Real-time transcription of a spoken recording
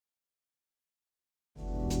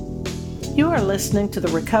You are listening to The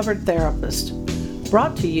Recovered Therapist,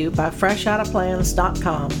 brought to you by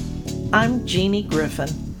FreshOuttaPlans.com. I'm Jeannie Griffin,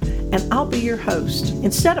 and I'll be your host.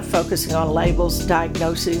 Instead of focusing on labels,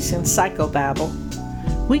 diagnoses, and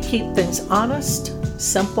psychobabble, we keep things honest,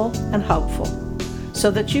 simple, and hopeful so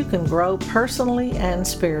that you can grow personally and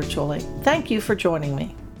spiritually. Thank you for joining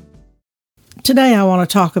me. Today I want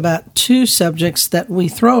to talk about two subjects that we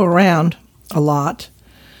throw around a lot,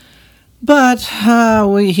 but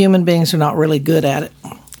we human beings are not really good at it.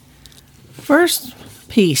 First,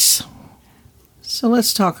 peace. So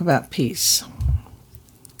let's talk about peace.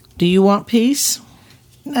 Do you want peace?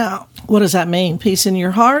 Now, what does that mean? Peace in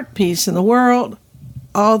your heart, peace in the world,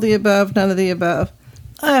 all the above, none of the above.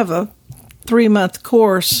 I have a 3-month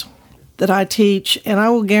course that I teach, and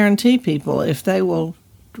I will guarantee people if they will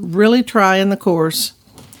really try in the course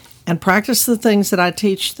and practice the things that I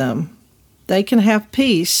teach them, they can have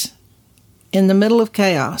peace in the middle of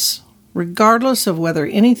chaos. Regardless of whether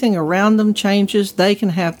anything around them changes, they can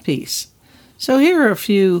have peace. So here are a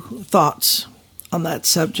few thoughts on that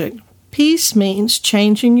subject. Peace means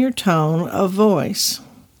changing your tone of voice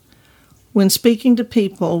when speaking to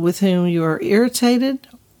people with whom you are irritated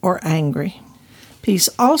or angry. Peace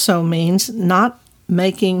also means not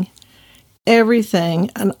making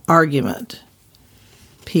everything an argument.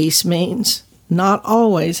 Peace means not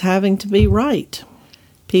always having to be right.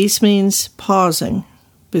 Peace means pausing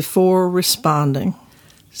before responding.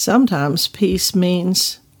 Sometimes peace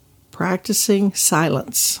means practicing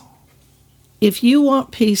silence. If you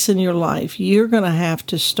want peace in your life, you're going to have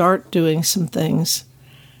to start doing some things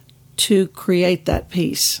to create that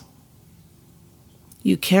peace.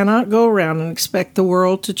 You cannot go around and expect the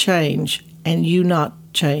world to change and you not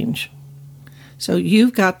change. So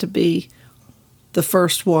you've got to be the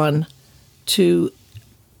first one to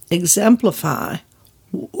exemplify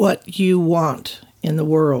what you want in the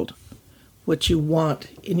world, what you want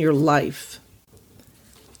in your life.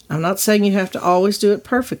 I'm not saying you have to always do it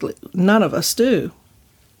perfectly. None of us do.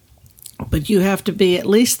 But you have to be at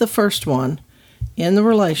least the first one in the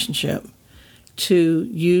relationship to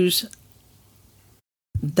use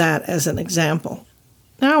that as an example.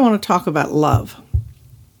 Now I want to talk about love.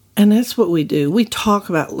 And that's what we do. We talk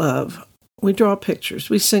about love. We draw pictures.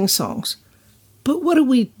 We sing songs. But what do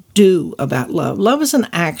we do about love? Love is an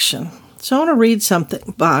action. So I want to read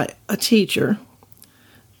something by a teacher.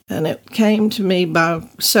 And it came to me by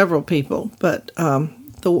several people. But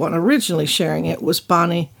the one originally sharing it was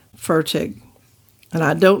Bonnie Fertig. And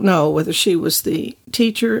I don't know whether she was the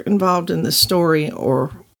teacher involved in this story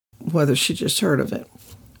or whether she just heard of it.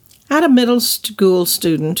 I had a middle school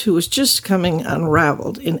student who was just coming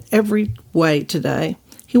unraveled in every way today.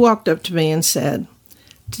 He walked up to me and said,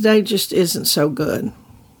 "Today just isn't so good."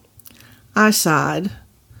 I sighed,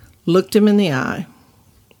 looked him in the eye,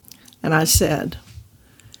 and I said,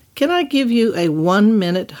 "Can I give you a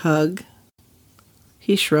 1-minute hug?"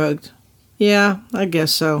 He shrugged. "Yeah, I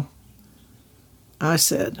guess so." I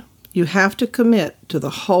said, "You have to commit to the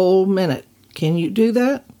whole minute. Can you do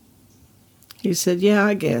that?" He said, "Yeah,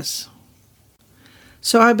 I guess."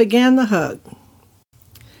 So I began the hug.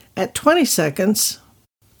 At 20 seconds,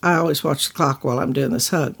 I always watch the clock while I'm doing this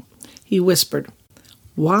hug, he whispered,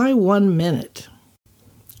 "Why 1 minute?"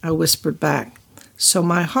 I whispered back, "So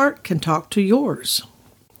my heart can talk to yours."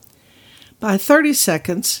 By 30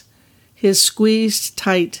 seconds, his squeezed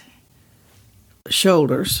tight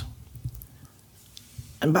shoulders,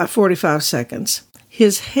 and by 45 seconds,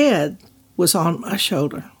 his head was on my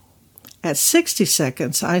shoulder. At 60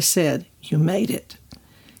 seconds, I said, "You made it."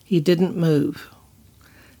 He didn't move.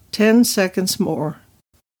 10 seconds more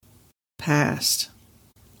passed.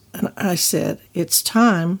 And I said, "It's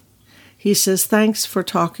time." He says, "Thanks for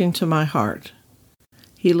talking to my heart."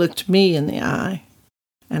 He looked me in the eye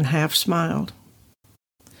and half smiled.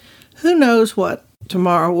 Who knows what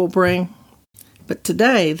tomorrow will bring? But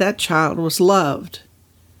today, that child was loved,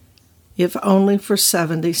 if only for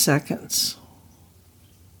 70 seconds.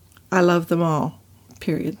 I love them all,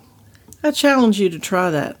 period. I challenge you to try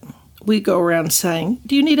that. We go around saying,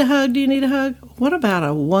 "Do you need a hug? Do you need a hug?" What about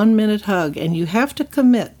a 1-minute hug? And you have to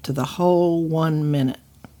commit to the whole 1 minute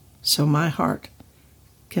so my heart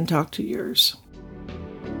can talk to yours.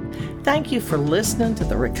 Thank you for listening to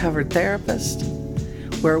The Recovered Therapist,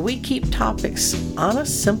 where we keep topics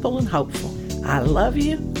honest, simple, and hopeful. I love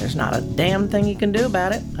you. There's not a damn thing you can do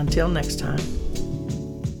about it. Until next time.